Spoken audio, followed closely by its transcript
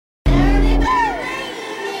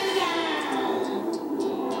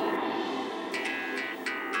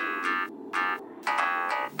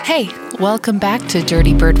Hey, welcome back to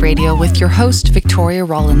Dirty Bird Radio with your host, Victoria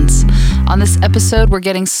Rollins. On this episode, we're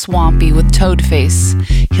getting swampy with Toadface.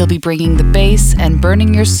 He'll be bringing the bass and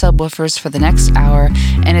burning your subwoofers for the next hour,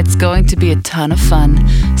 and it's going to be a ton of fun.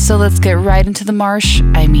 So let's get right into the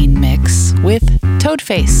mix with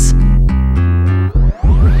Toadface.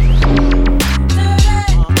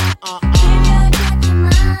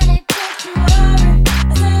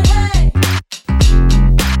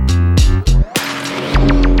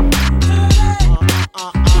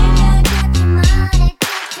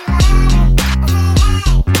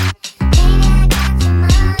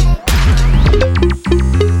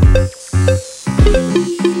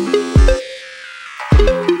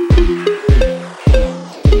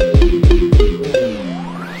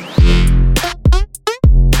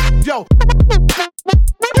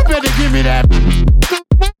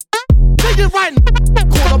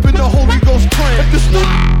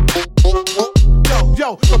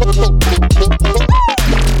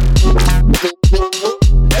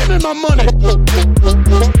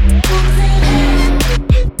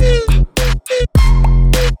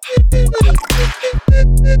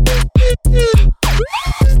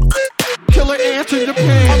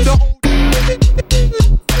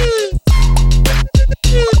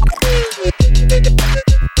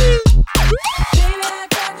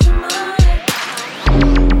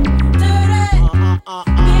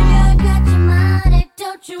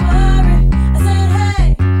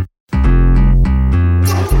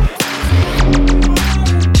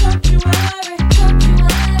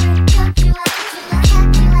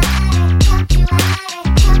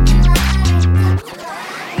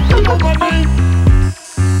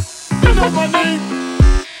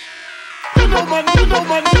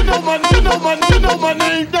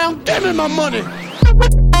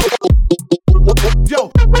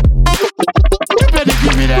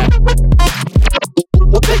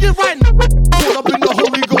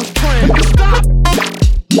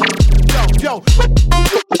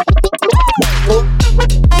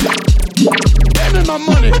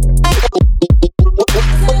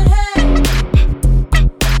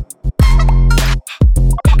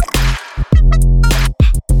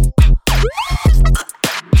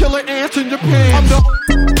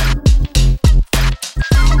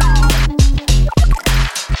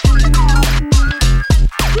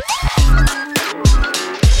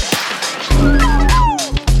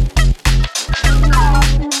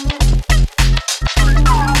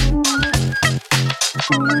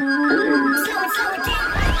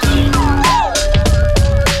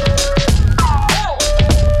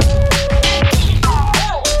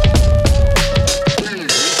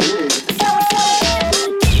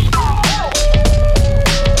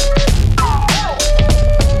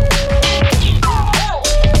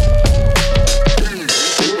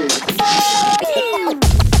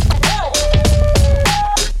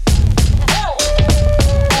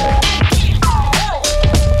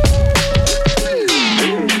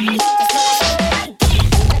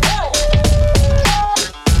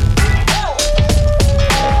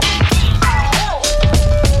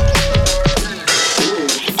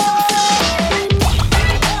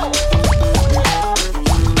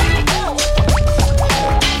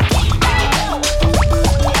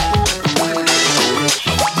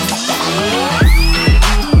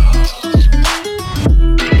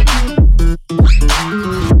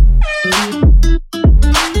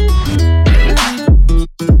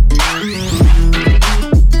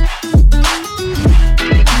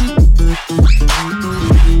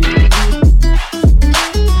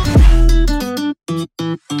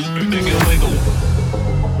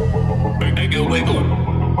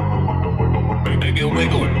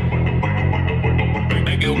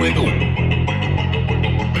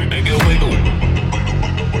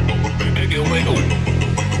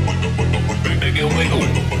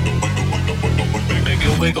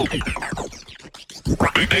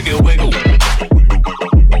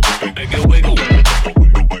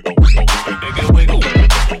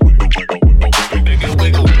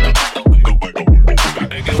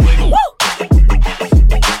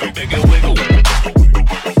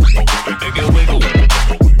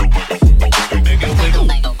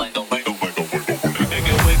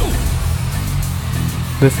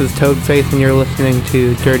 This is Toadface and you're listening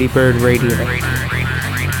to Dirty Bird Radio.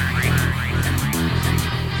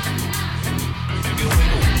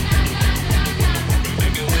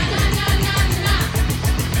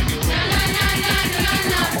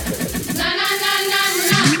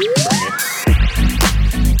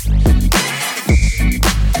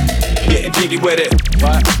 Getting jiggy with it.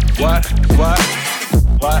 What?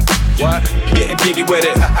 Getting jiggy with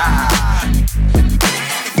it.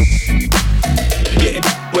 Getting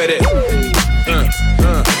with it.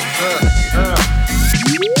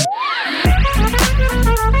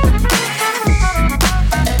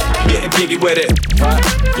 Getting jiggy with it.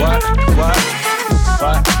 What?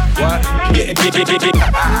 Getting jiggy.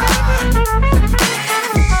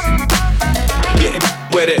 Getting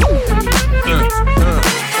with it.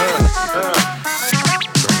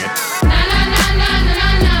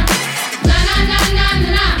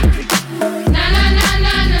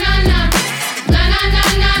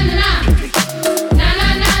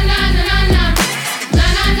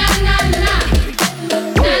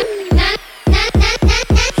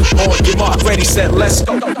 Ready, set, let's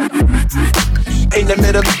go. In the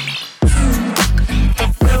middle,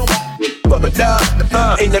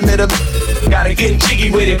 in the middle, gotta get jiggy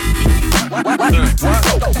with it.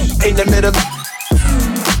 In the middle,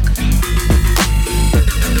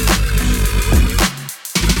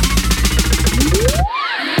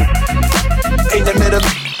 in the middle,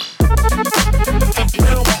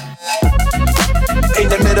 in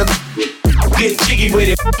the middle, get jiggy with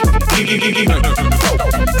it.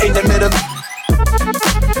 In the middle.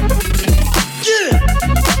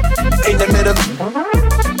 In the middle,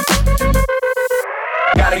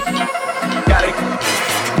 got it,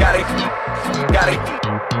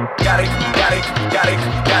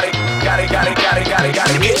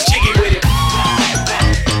 get jiggy with it,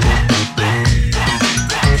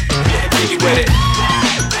 get jiggy with it,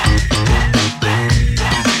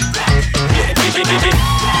 get jiggy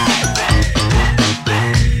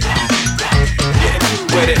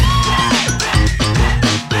with it.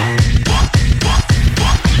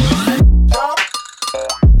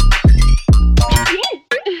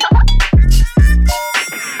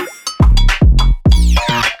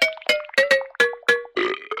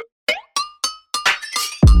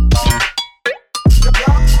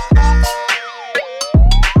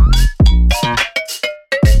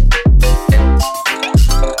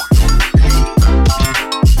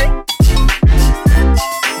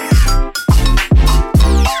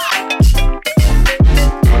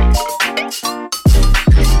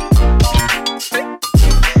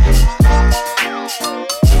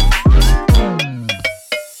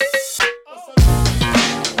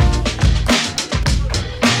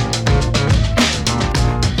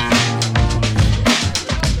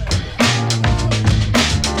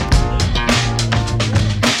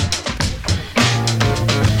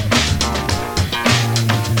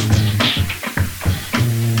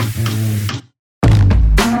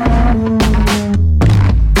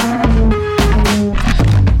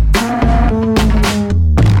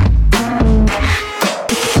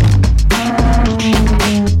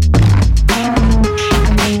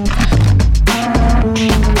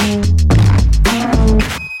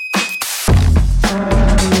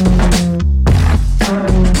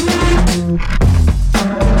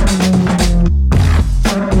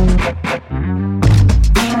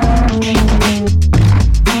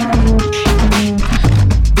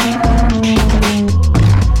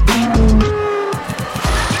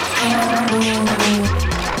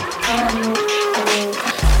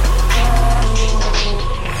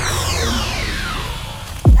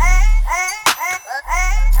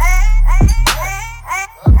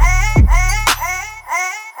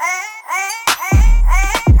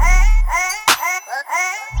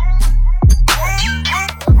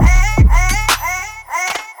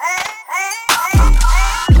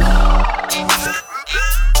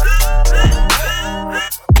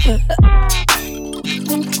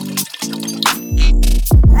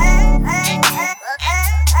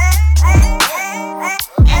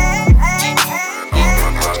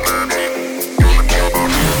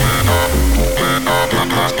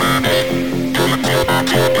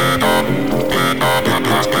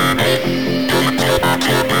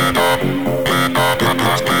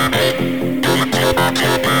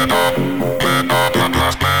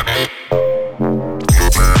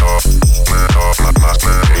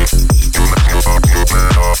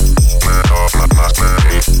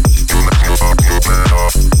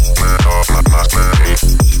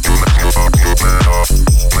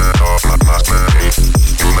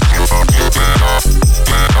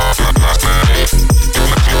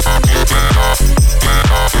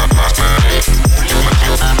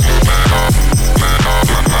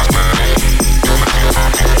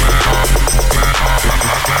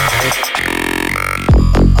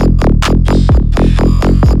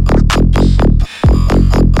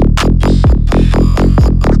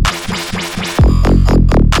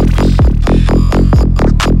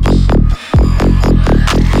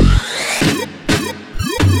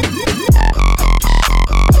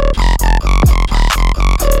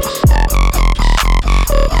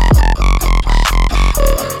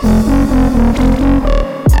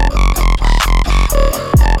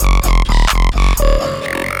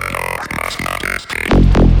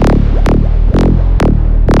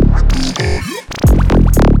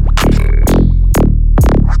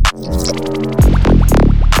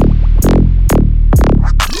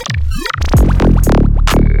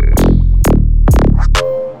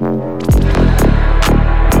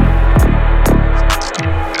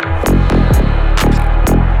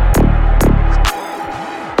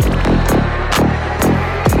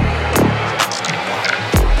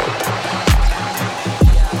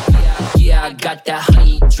 got that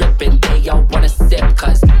honey dripping. They all wanna sip,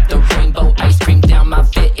 cause the rainbow ice cream down my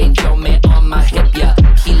fit. And yo man on my hip, yeah,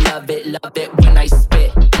 he love it when I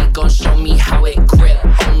spit. He gon' show me how it grip.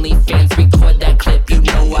 Only fans record that clip. You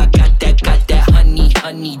know I got that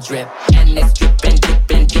honey drip. And it's drippin',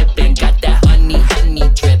 drippin', drippin'. Got that honey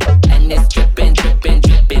drip. And it's drippin', drippin',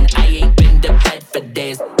 drippin'. I ain't been to bed for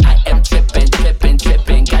days. I am trippin', trippin',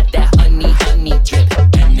 trippin'. Got that honey drip.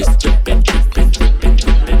 And it's drippin', drippin', drippin',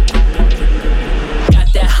 drippin'.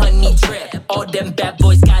 Got that honey drip. All them bad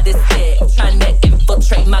boys got it sick. Tryna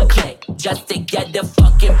infiltrate my clique just to get the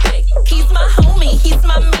fucking pick. He's my homie, he's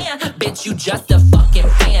my man. Bitch, you just a fucking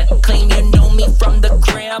fan. Claim you know me from the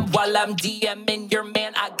gram while I'm DMing your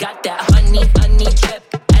man. I got that honey drip.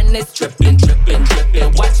 And it's drippin', drippin',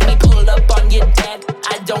 drippin'. Watch me pull up on your dad.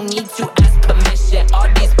 I don't need to ask permission. All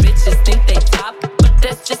these bitches think they top, but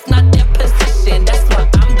that's just not their position. That's why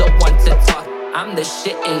I'm the one to talk. I'm the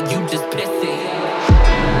shit and you just pissing.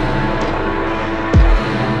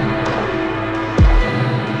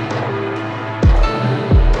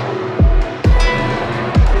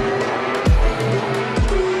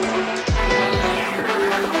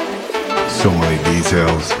 So many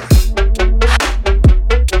details.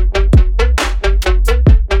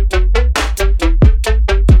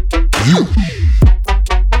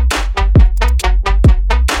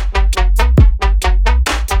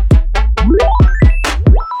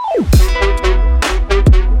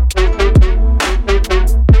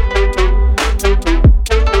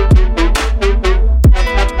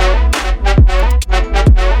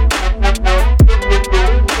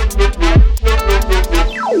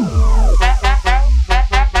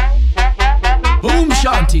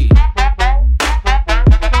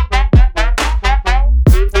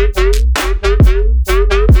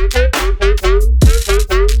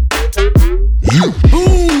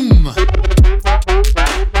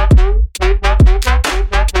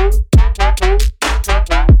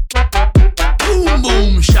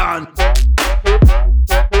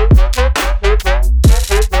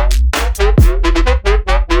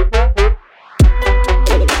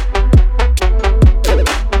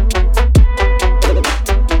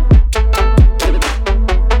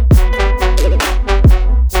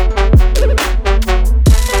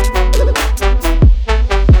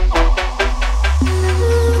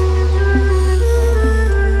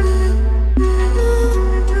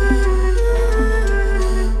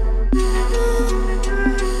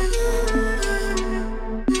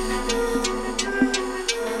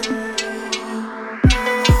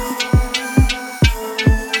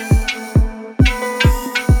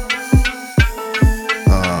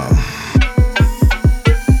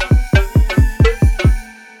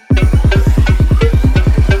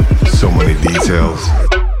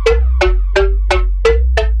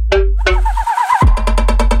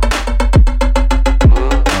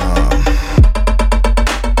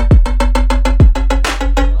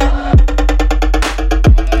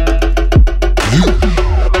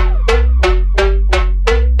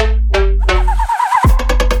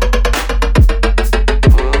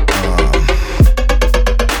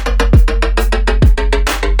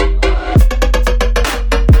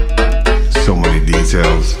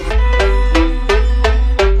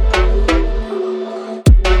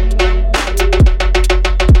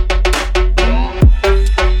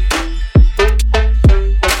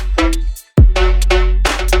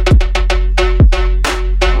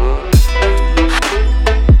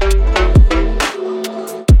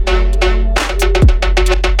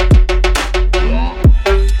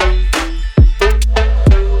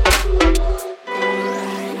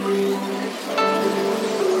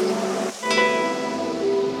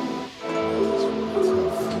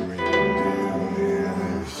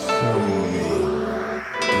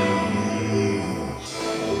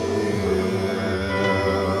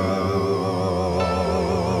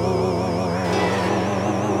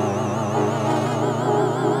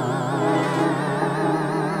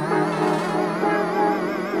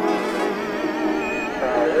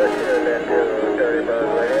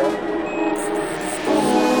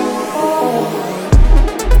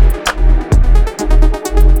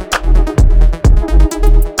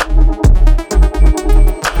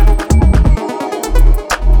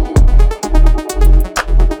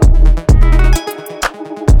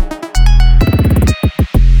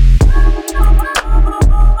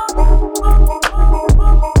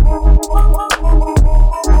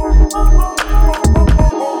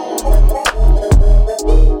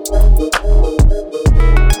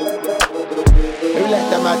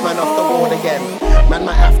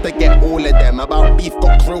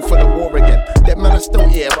 thrill for the war again. Them man are still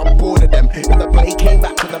here, I'm bored of them. If the blade came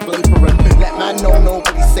back with a blade for him, let man know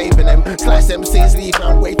nobody's saving them. Slice MCs, leave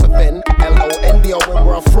round, wait for thin. LONDO when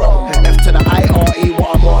where I'm from. F to the IRE,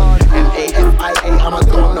 what I'm on. MAFIA, I'm a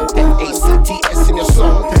don. No NACTS in your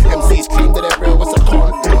song. MCs claim that they're real, what's a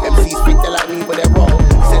con? MCs think they like me, but they're wrong.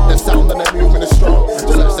 Set the sound and I'm moving it strong.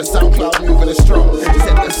 Search the SoundCloud, moving it strong.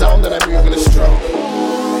 Set the sound and I'm moving it strong.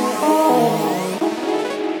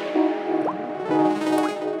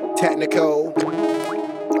 Technical,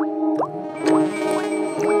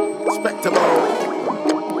 spectacle,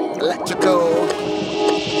 electrical,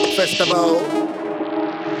 festival.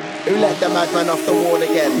 Who let the madman off the wall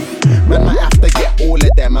again? Man might have to get all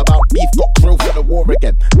of them. About beef got growth for the war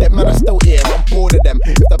again. Them man are still here, I'm bored of them.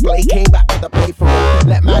 If the play came back with the play for them,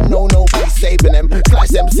 let man know nobody's saving them.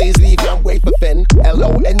 Slice MCs, leave round, wait for thin.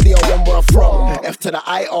 LONDO when where I'm from. F to the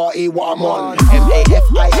IRE, what I'm on.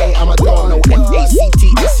 MAFIA, I'm a don. No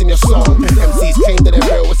NACTS in your song. MCs claim that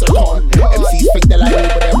they're real, what's a con? MCs think they like me,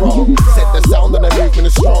 but they're wrong. Set the sound and the movement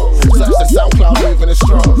is strong. Search the SoundCloud, moving is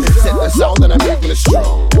strong. Set the sound and the movement is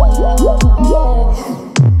strong.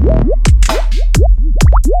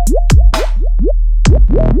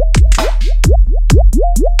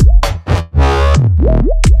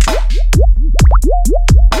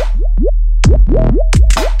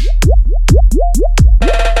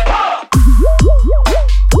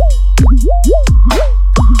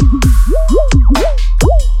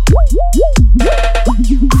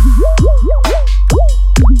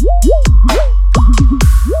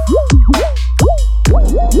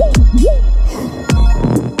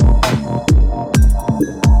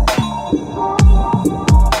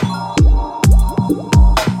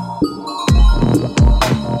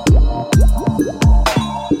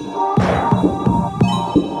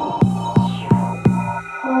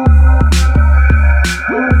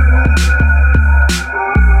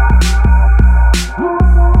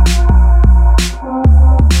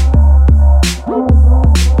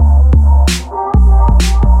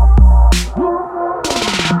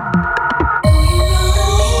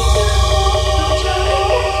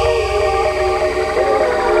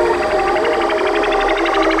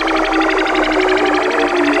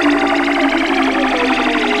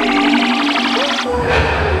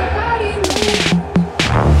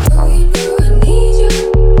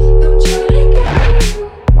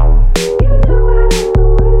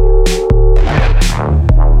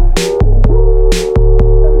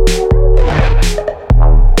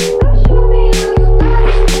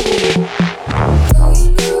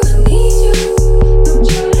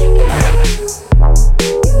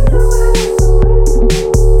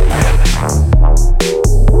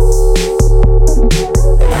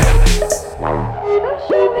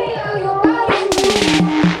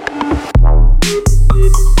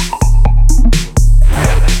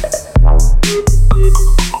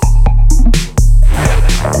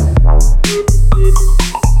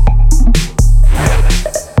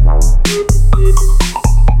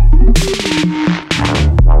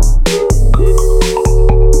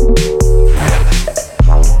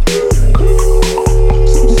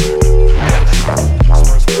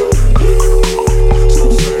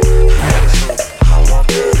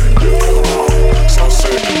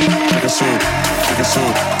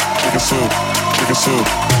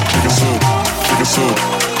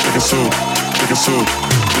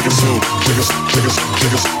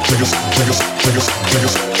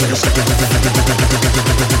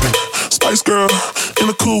 Spice Girl in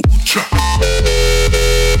the coupe.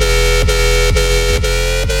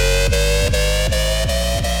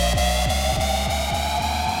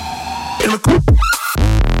 In the coupe.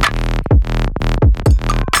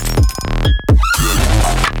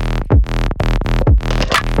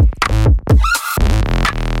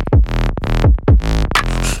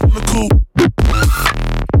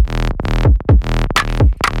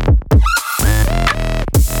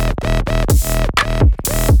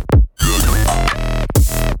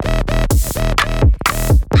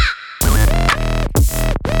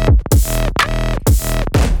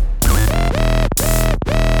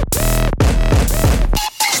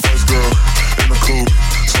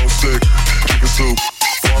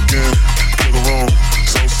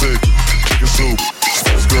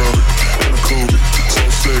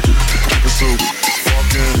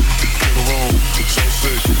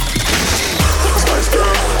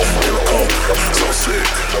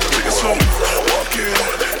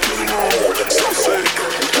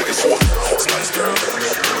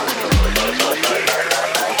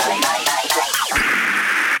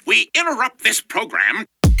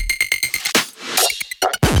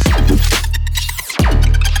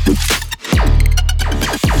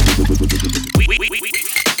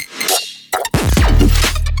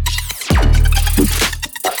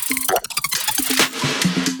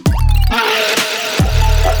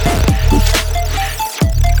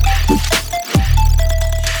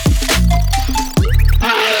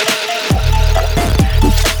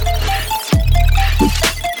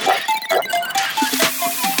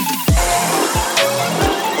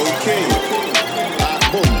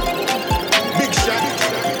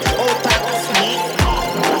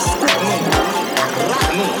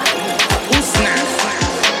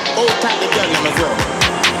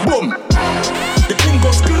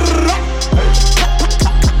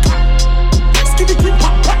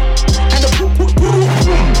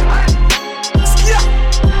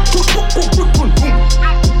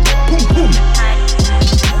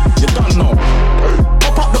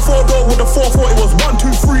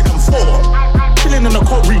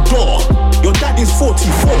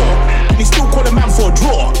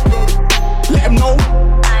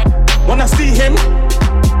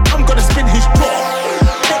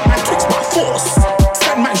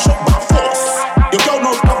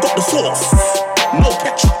 sauce, no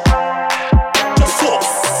ketchup, just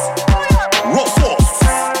sauce, raw sauce.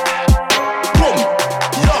 Boom,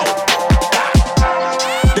 yo,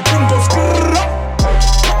 the thing goes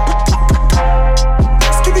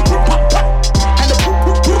skibby pop pop, and the boom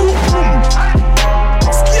boom boom boom,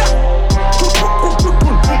 skia, boom boom boom boom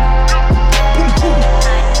boom boom boom.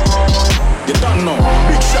 You don't know,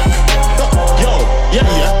 big shot, yo, yeah,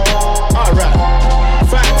 alright.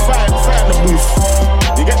 Fire the booth.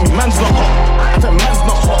 You get me? Man's not hot. I tell man's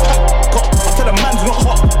not hot. I tell the man's not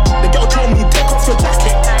hot. The girl told me take off your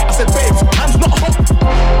jacket. I said, babes, man's not hot.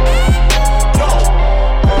 No,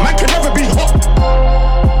 man can never be hot.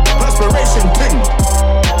 Perspiration thing.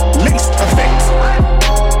 Links effect.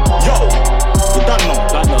 Yo, you done know.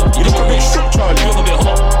 You look a bit shook, Charlie. You look a bit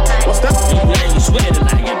hot. What's that? You sweating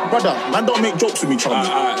tonight. Brother, man, don't make jokes with me, Charlie.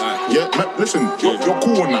 Yeah, man, listen, you're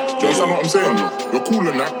cool on that. Do you understand what I'm saying? You're cool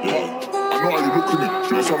on that. Yeah. I know how you look at me. Do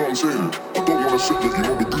you understand what I'm saying? I don't want to sit there, you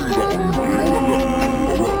know, the goons that on me. You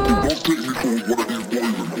know what I'm saying? Alright, don't take me for one of these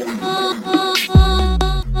boys.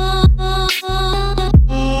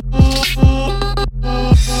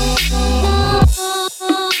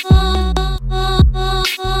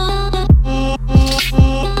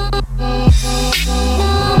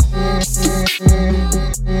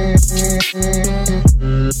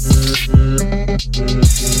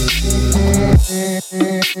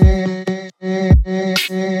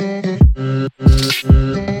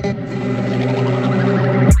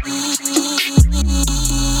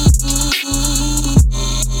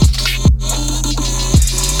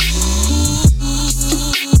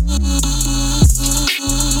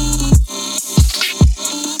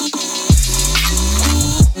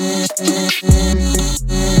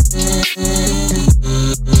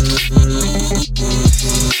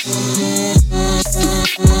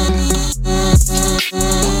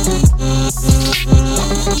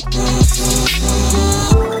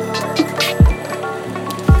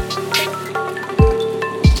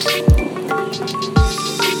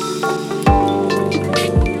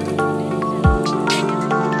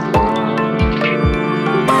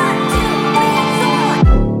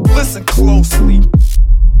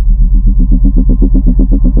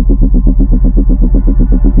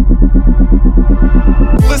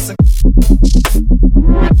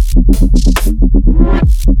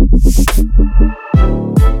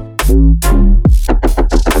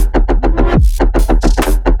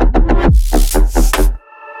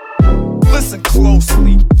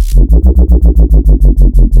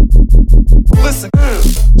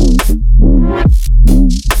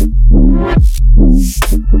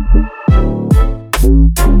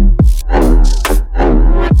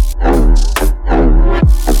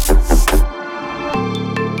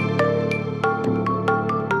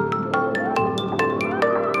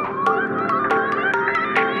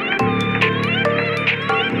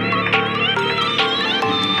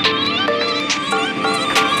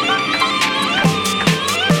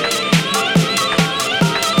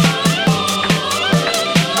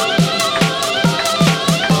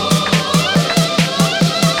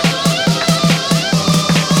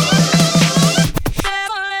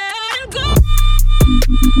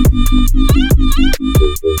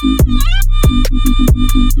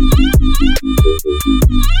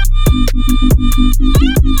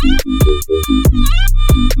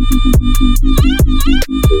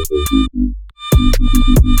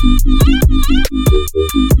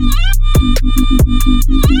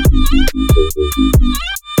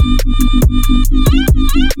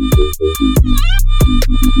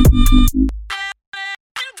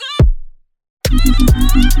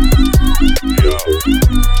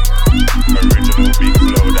 Original big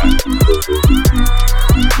flow that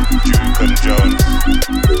Duke and Jones.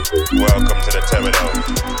 Welcome to the terminal.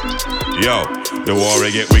 Yo, the war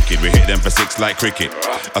get wicked. We hit them for 6 like cricket.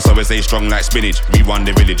 I always stay strong like spinach. We won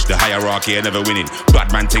the village. The hierarchy ain't never winning.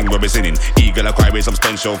 Bad man ting where we sinning. Eagle a cry with some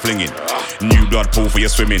stench show flinging. New blood pool for your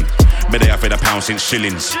swimming. But they have for the pound since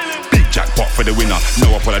shillings. Big jackpot for the winner.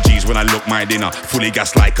 No apologies when I look my dinner. Fully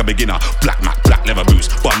gas like a beginner. Black Mac, black leather boots.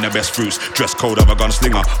 Bun the best fruits. Dress code of a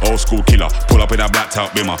gunslinger. Old school killer. Pull up in a blacked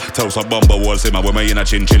out bimmer. Toast a bumper wall simmer. When we in a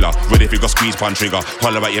chinchilla. Ready if you got squeeze pan trigger.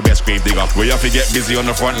 Holler at your best grave digger. We have to get busy on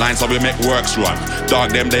the front line so we make works run.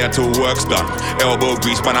 Dark them day till work's done. Elbow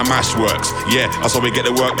grease man and mash works. Yeah, that's how we get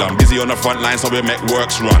the work done. Busy on the front line so we make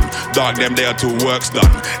works run. Dark them day till work's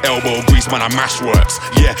done. Elbow grease man and mash works.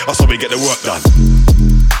 Yeah, that's how we get the work done.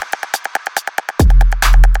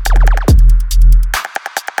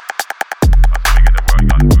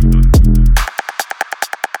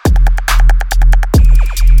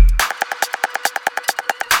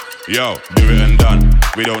 Yo, do it and done.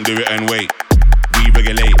 We don't do it and wait. We We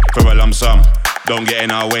regulate for a lump sum. Don't get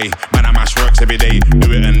in our way. Man, I mash works every day.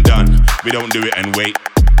 Do it and done. We don't do it and wait.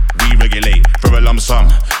 We regulate for a lump sum.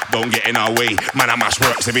 Don't get in our way. Man, I mash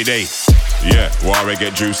works every day. Yeah, warrior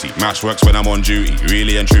get juicy. Mash works when I'm on duty,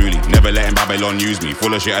 really and truly. Never letting Babylon use me.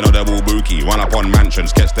 Full of shit, I know they're all bookie. Run up on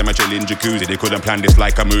mansions, catch them a chillin' jacuzzi. They couldn't plan this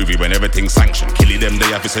like a movie when everything's sanctioned. Killing them, they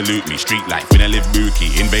have to salute me. Street life, finna live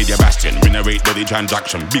bookie. Invade your bastion, renovate body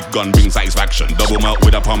transaction. Big gun brings satisfaction. Double melt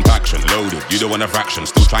with a pump action. Loaded, you don't want a fraction.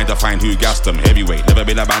 Still trying to find who gassed them. Heavyweight, never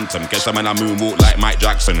been a bantam. Catch them in a moonwalk like Mike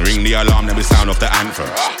Jackson. Ring the alarm, then we sound off the anthem.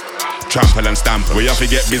 Trample and stamper. We have to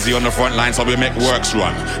get busy on the front line so we make works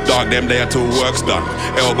run. Dog them there till work's done.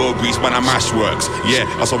 Elbow grease when I mash works. Yeah,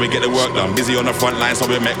 that's how we get the work done. Busy on the front line so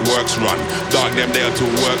we make works run. Dog them there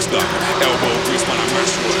till work's done. Elbow grease when I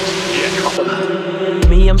mash works. Yeah.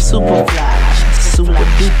 Me, I'm super fly. Super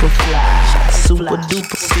duper fly. Super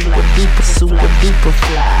duper, super duper, super duper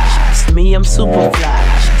fly. Me, I'm super fly.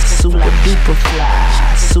 Super duper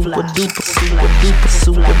fly. Super duper, super duper,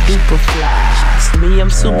 super duper fly. Me, I'm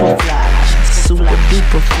super fly. Super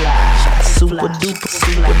duper fly. Super duper,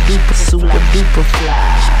 super duper, super duper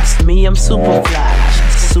fly. Me, I'm super fly.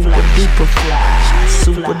 Super duper fly.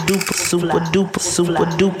 Super duper, super duper, super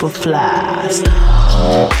duper fly.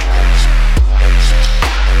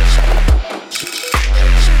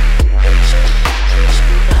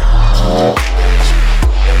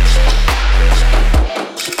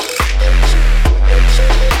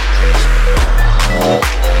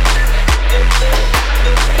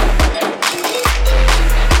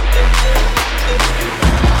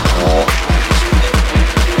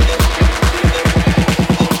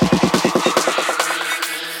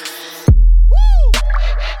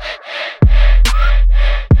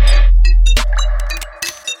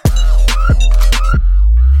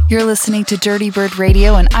 You're listening to Dirty Bird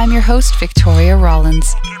Radio, and I'm your host, Victoria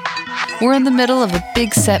Rollins. We're in the middle of a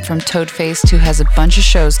big set from Toadface, who has a bunch of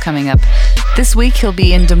shows coming up. This week he'll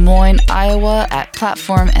be in Des Moines, Iowa at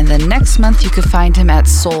Platform, and then next month you can find him at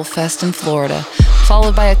Soul Fest in Florida,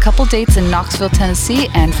 followed by a couple dates in Knoxville, Tennessee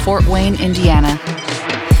and Fort Wayne, Indiana.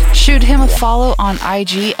 Shoot him a follow on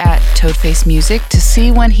IG at Toadface Music to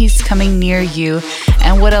see when he's coming near you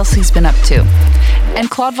and what else he's been up to. And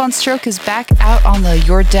Claude Von Stroke is back out on the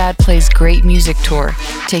Your Dad Plays Great Music tour,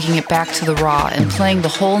 taking it back to the Raw and playing the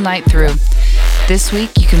whole night through. This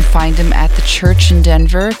week you can find him at the Church in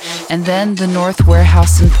Denver and then the North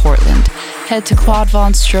Warehouse in Portland. Head to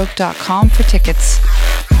claudevonstroke.com for tickets.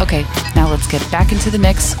 Okay, now let's get back into the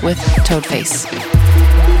mix with Toadface.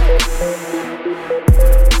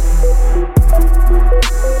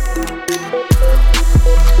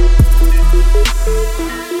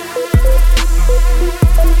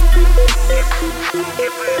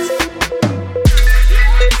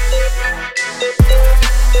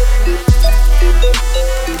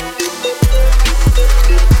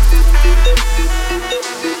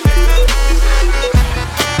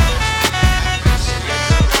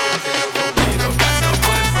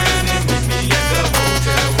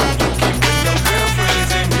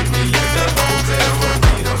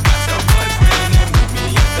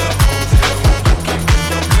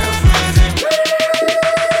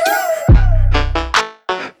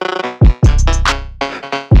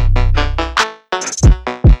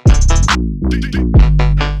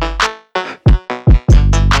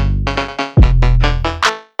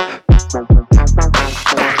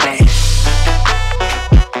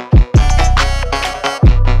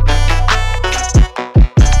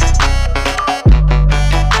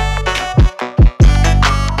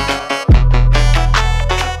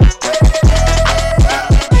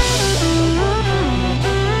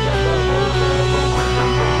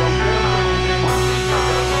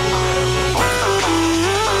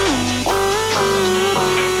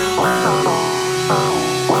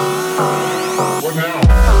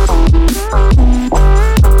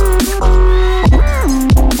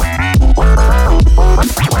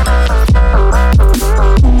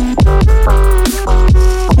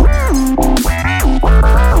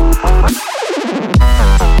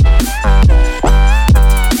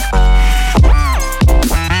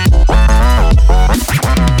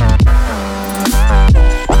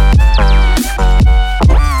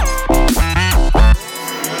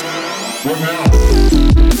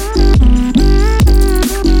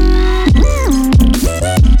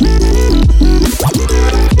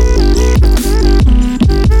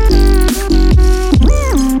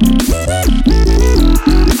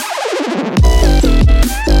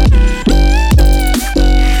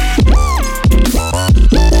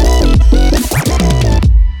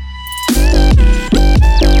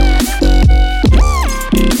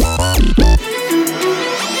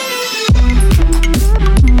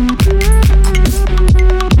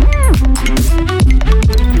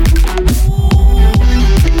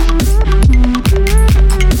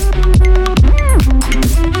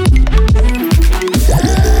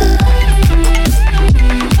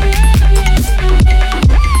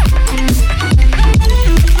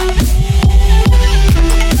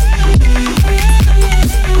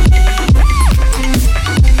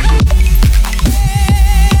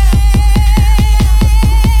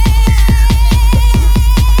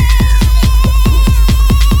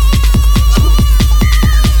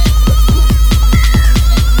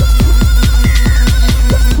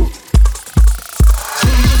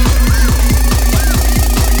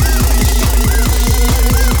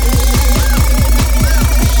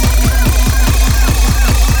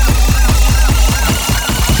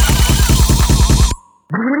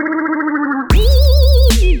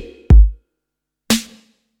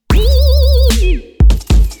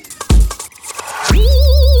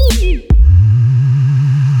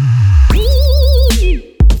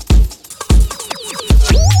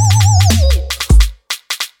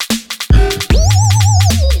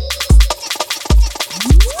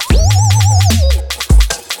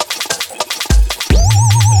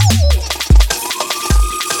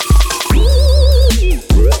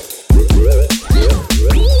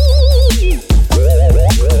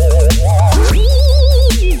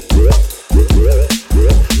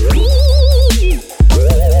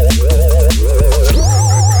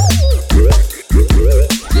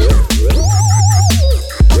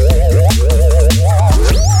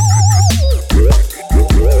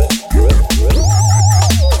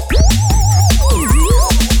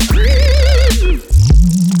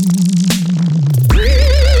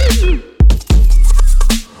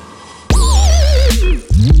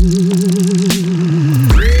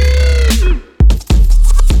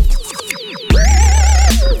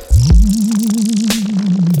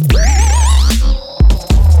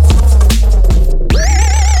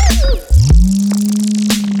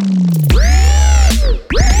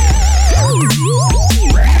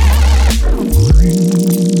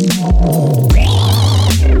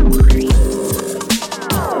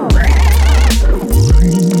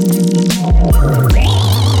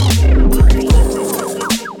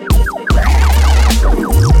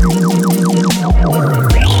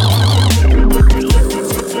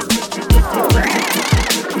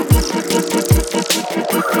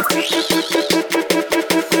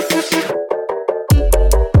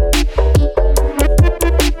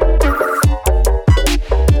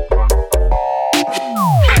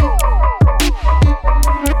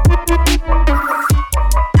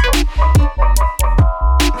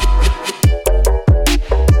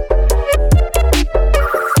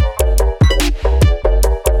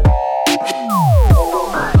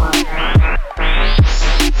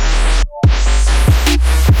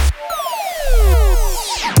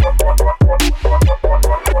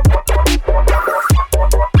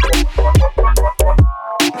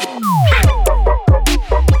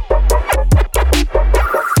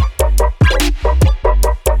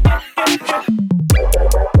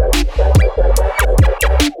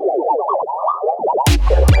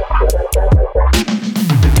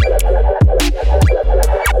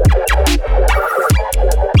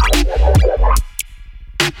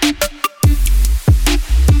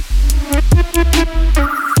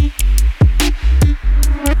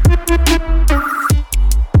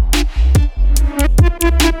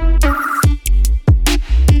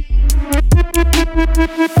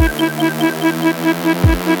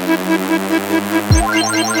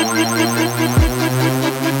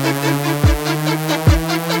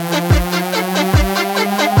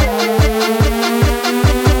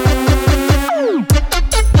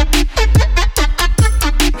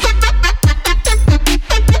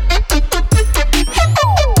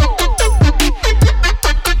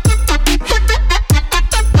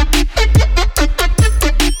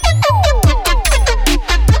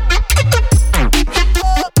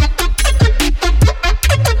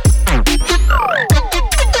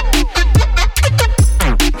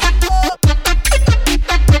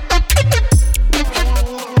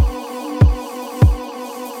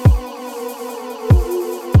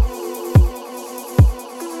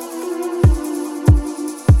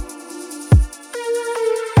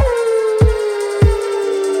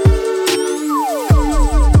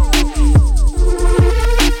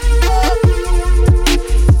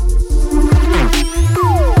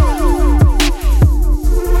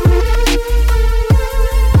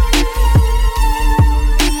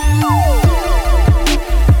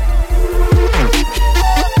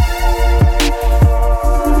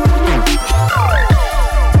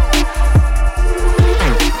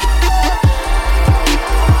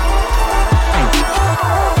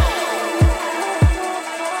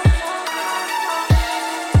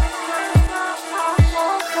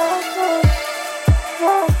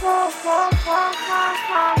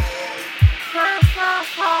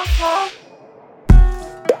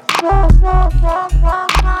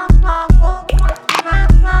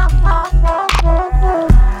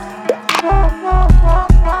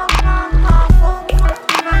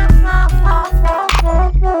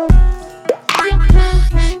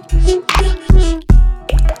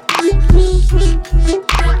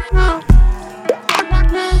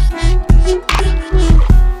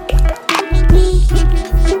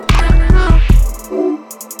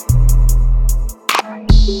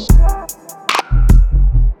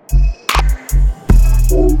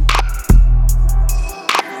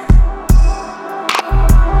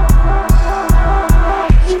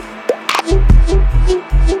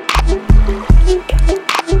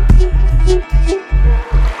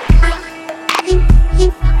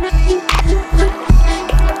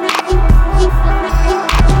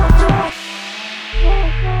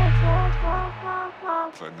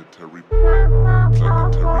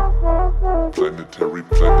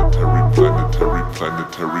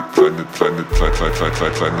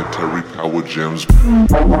 Planetary power gems.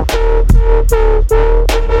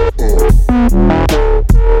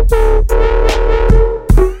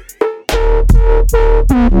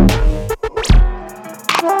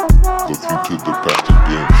 Looking to the back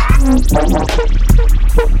again.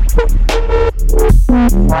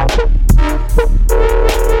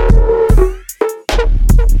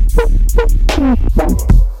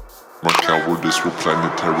 My cowardice for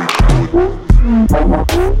planetary power.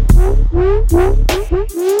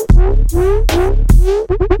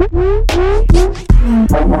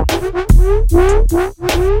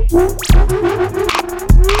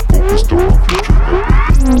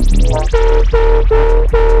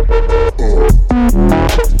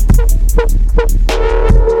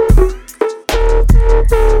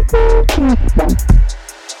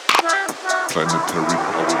 Planetary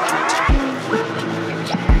power jets.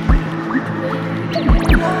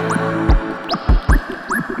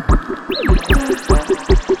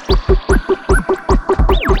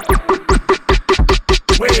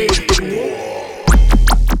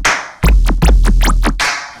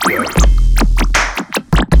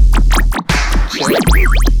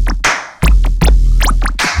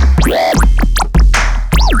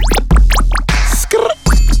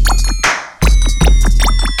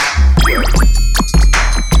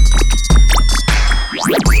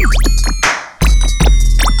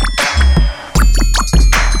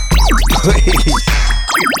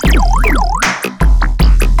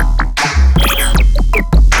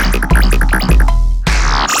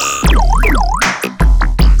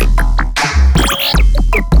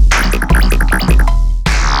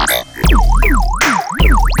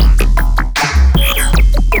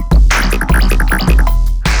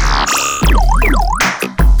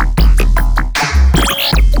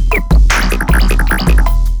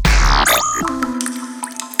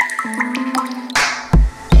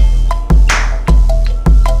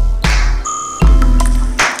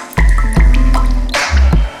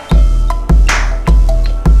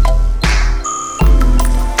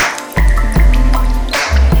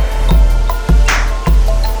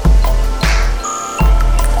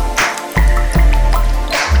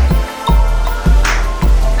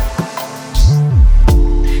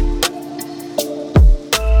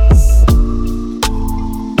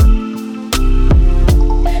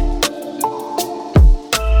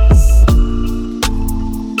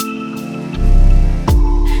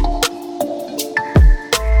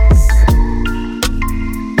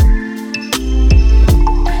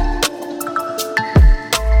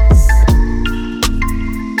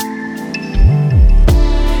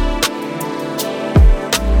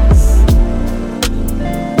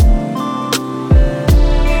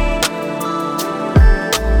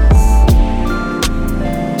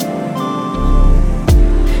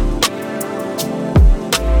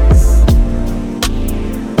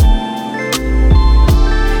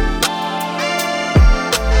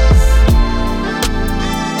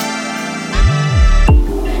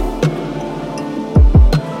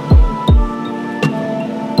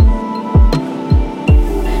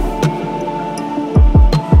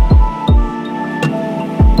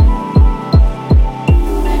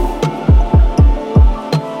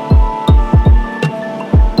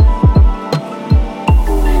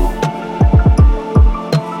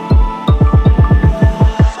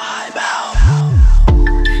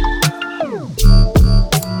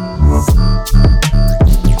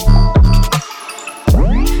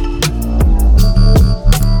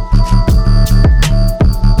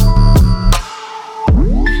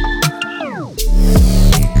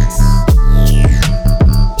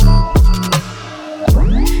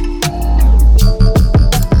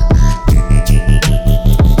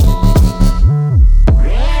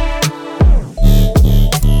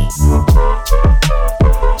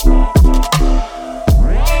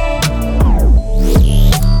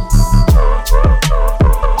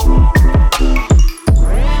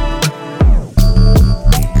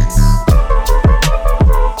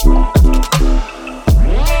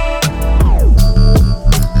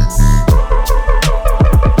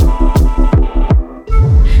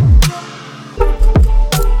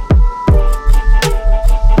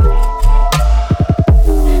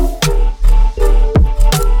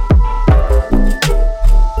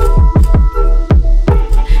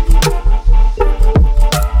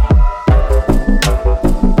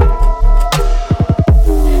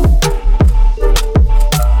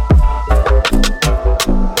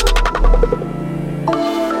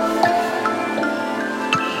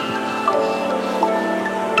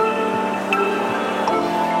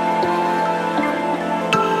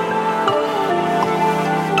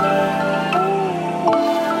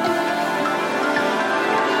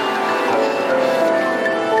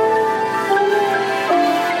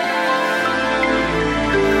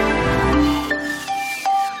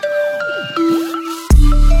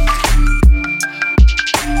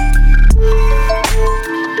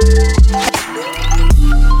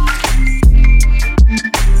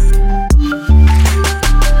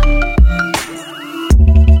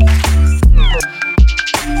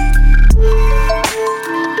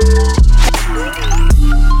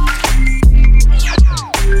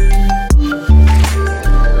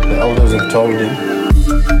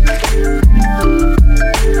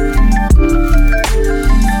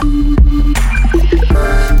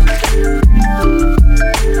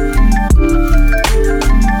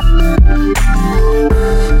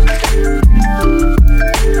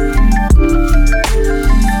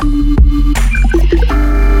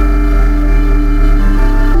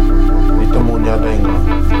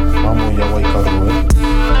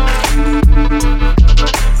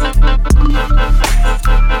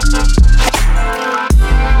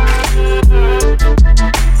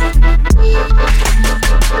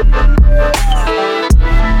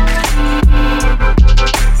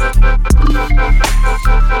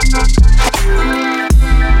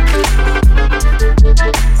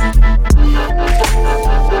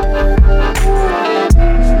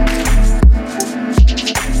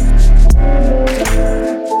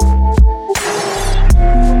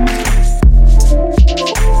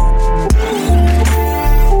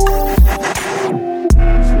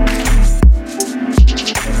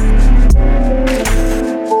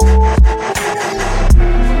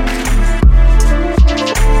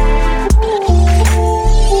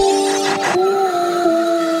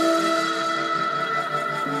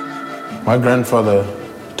 My grandfather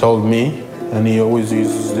told me, and he always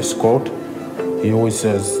uses this quote, he always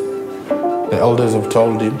says, the elders have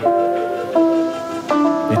told him,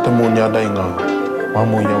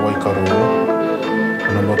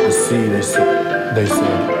 and about the sea, they said,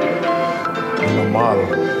 in the mal,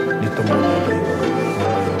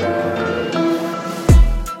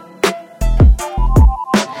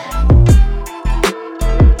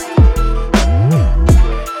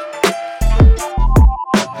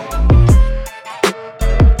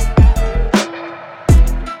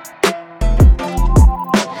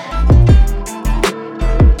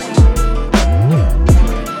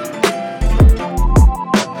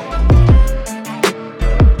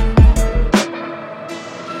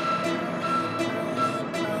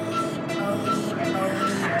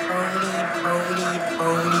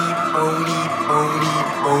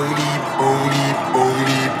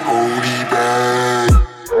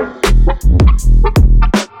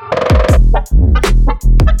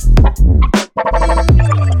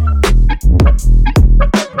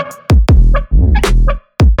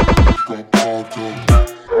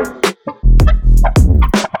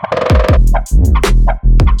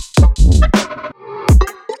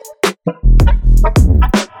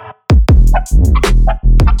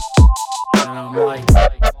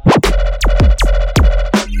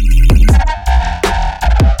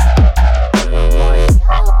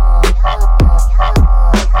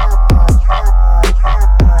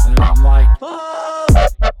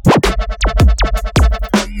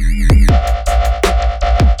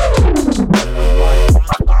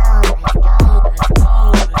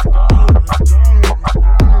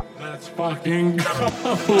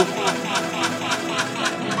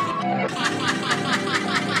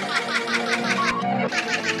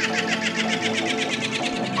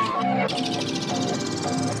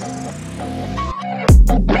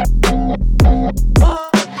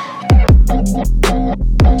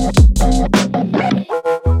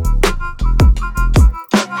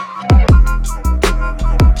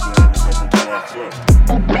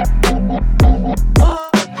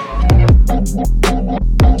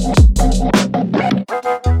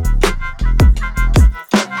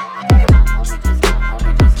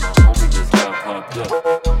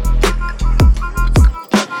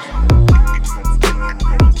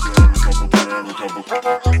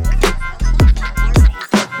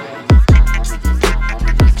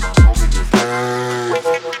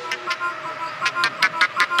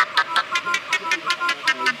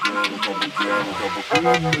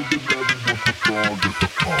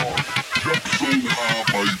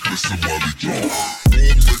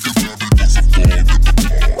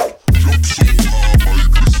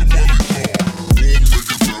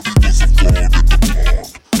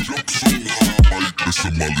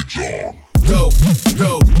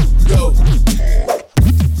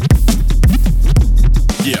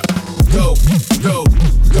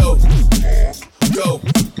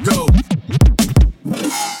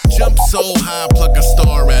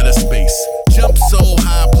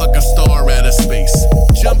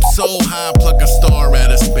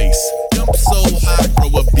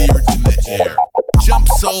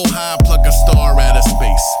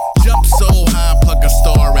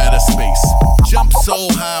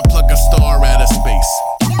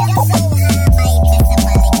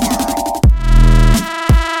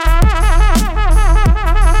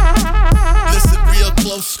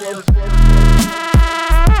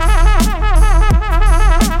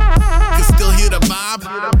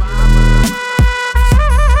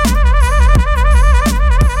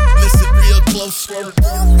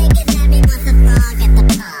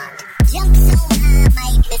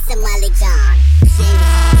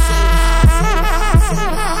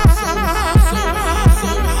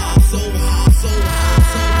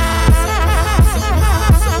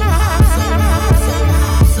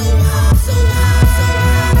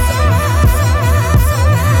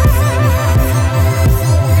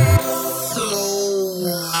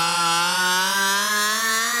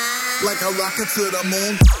 to the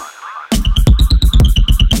moon.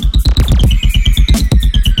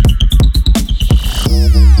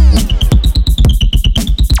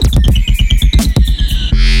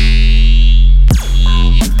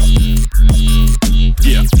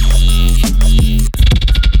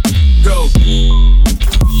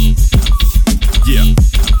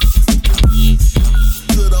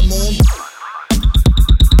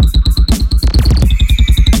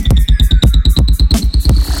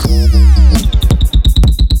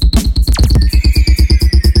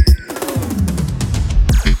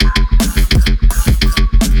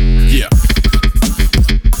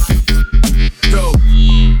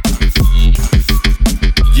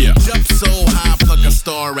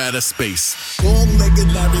 far out of space.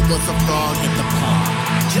 Long-legged Larry was a frog at the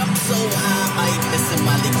pond. Jumped so high, might miss a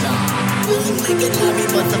Molly John. Long-legged Larry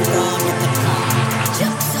was a frog at the pond.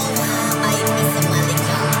 Jumped so high, might miss a Molly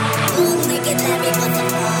John. Long-legged Larry was a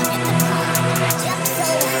frog at the pond. Jumped so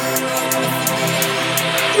high, might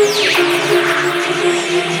miss a Molly John.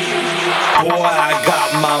 Boy, I got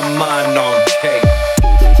my mind on cake.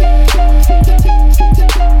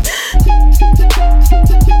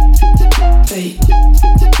 Fate.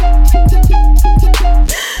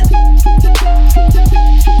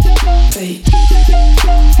 Fate.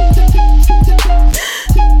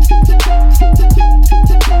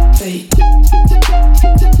 Fate.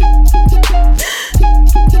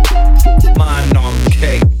 Mind on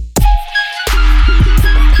cake.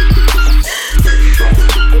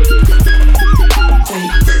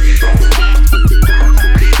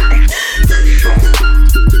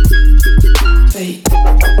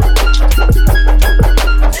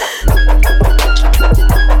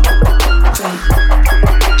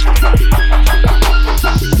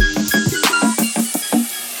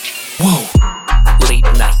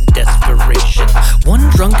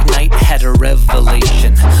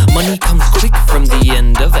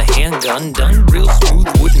 Done real smooth,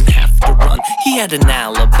 wouldn't have to run. He had an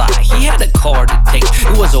alibi, he had a car to take.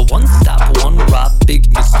 It was a one-stop, one-rob,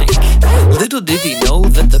 big mistake. Little did he know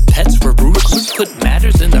that the pets were ruthless, put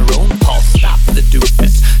matters in their own paw, stop the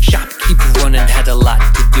doofus. Shopkeep running had a lot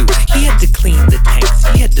to do. He had to clean the tanks,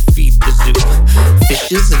 he had to feed the zoo.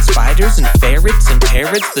 Fishes and spiders and ferrets and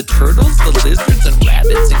parrots, the turtles, the lizards and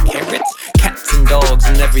rabbits and carrots, cats and dogs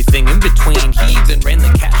and everything in between. He even ran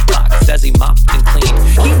the cash box as he mopped and cleaned.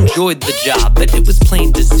 He enjoyed the job, but it was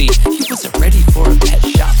plain to see he wasn't ready for a pet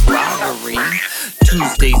shop robbery.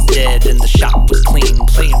 Tuesday's dead and the shop was clean,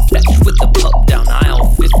 playing fetch with the pup down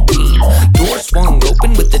aisle 15. Door swung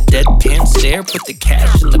open with the deadpan stare, put the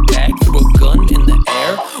cash in the bag, threw a gun in the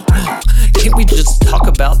air. Whoa, can't we just talk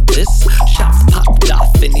about this? Shots popped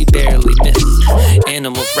off and he barely missed.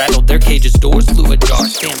 Animals rattled their cages, doors flew ajar.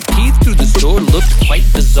 Stampede through the store looked quite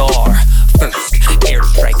bizarre. First,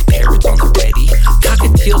 airstrike parrots on the ready.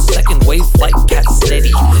 Cockatiel second wave flight cat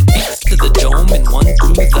steady. Beaks to the dome and one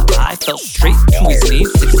to the eye. Fell straight to his knees,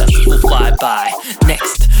 successful flyby.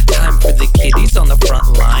 Next, time for the kitties on the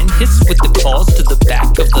front line. Hiss with the claws to the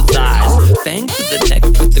back of the thighs. Fang to the neck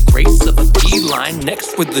with the grace of a feline.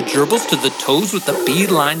 Next with the gerbils to the toes with a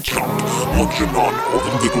beeline. Munching on all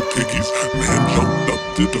the little piggies. Man jumped up,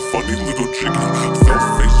 did a funny little jiggy. Fell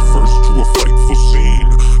face first to a frightful scene.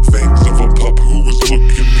 Fangs of a pup who was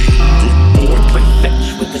looking mean. Good boy played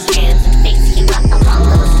fetch with his hands and face. He got the wrong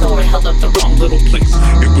little store, held up the wrong little place.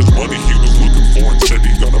 It was money he was looking for, instead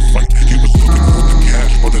he got a fight. He was looking for the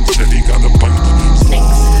cash, but instead he got a bite.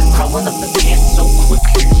 Snakes crawling up the pants so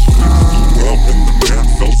quickly. Squeezed flew out and the man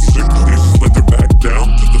fell sickly. Slithered back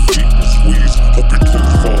down to the feet and squeeze. Hope your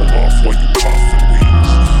toes fall off while you cough and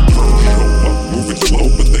wheeze. Turn show up, moving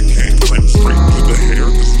slow, but they can't climb straight to the hair.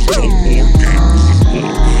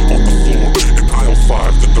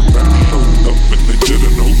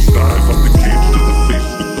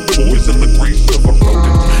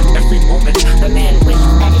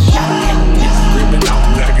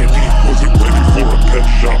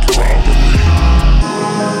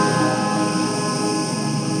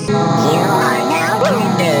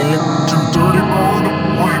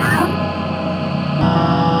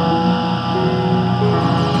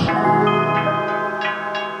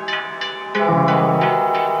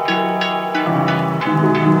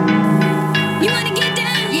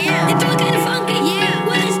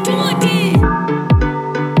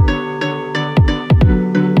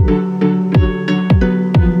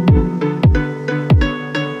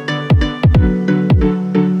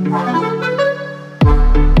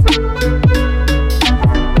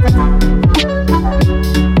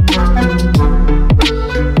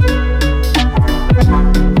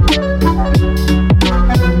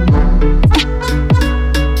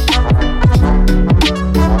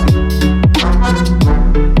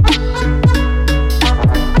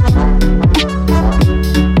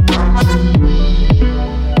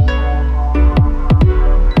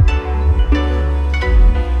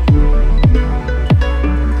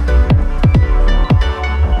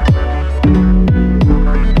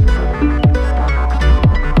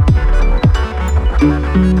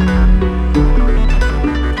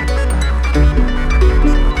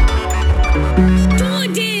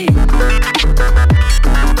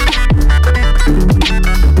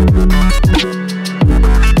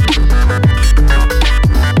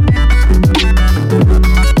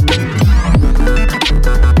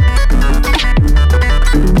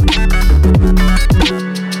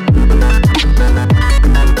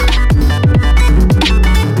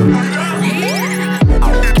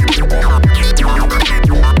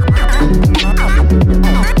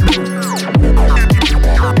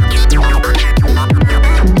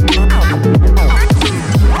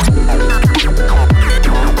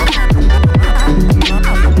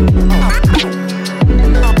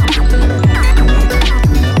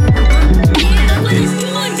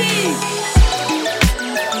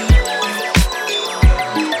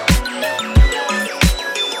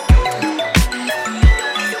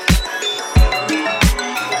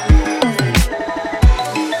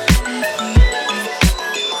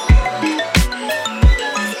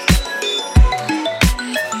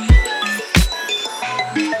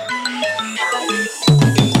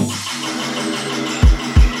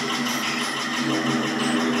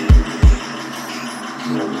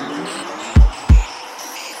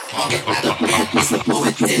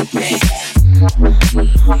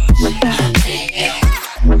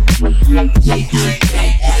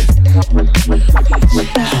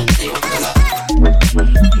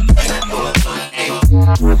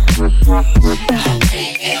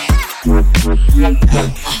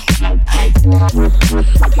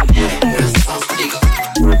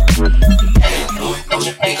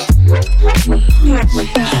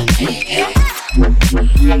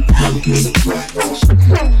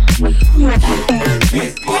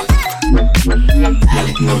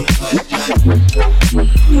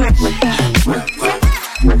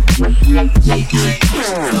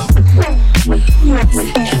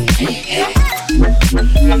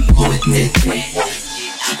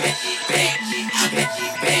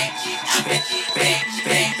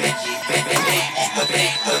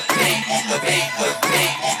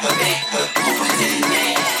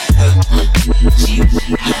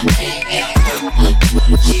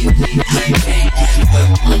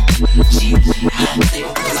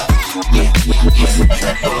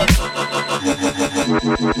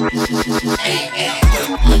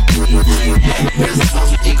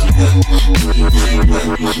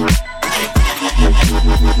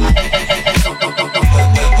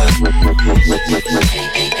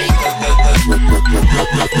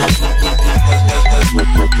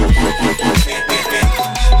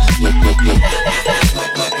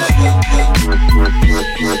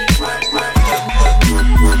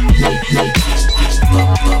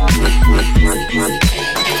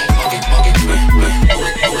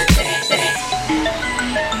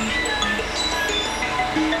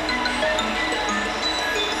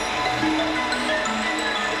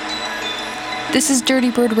 This is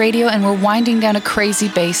Dirty Bird Radio, and we're winding down a crazy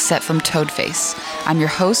bass set from Toadface. I'm your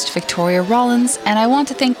host, Victoria Rollins, and I want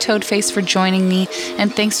to thank Toadface for joining me,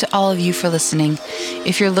 and thanks to all of you for listening.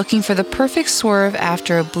 If you're looking for the perfect swerve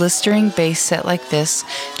after a blistering bass set like this,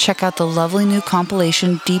 check out the lovely new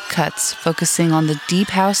compilation Deep Cuts, focusing on the deep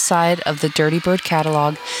house side of the Dirty Bird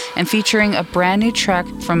catalog, and featuring a brand new track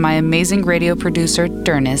from my amazing radio producer,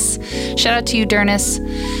 Dernis. Shout out to you, Dernis.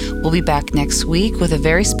 We'll be back next week with a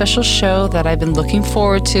very special show that I've been looking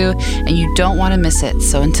forward to, and you don't want to miss it.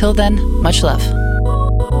 So until then, much love.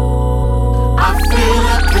 I feel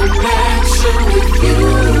a connection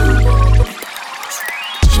with you.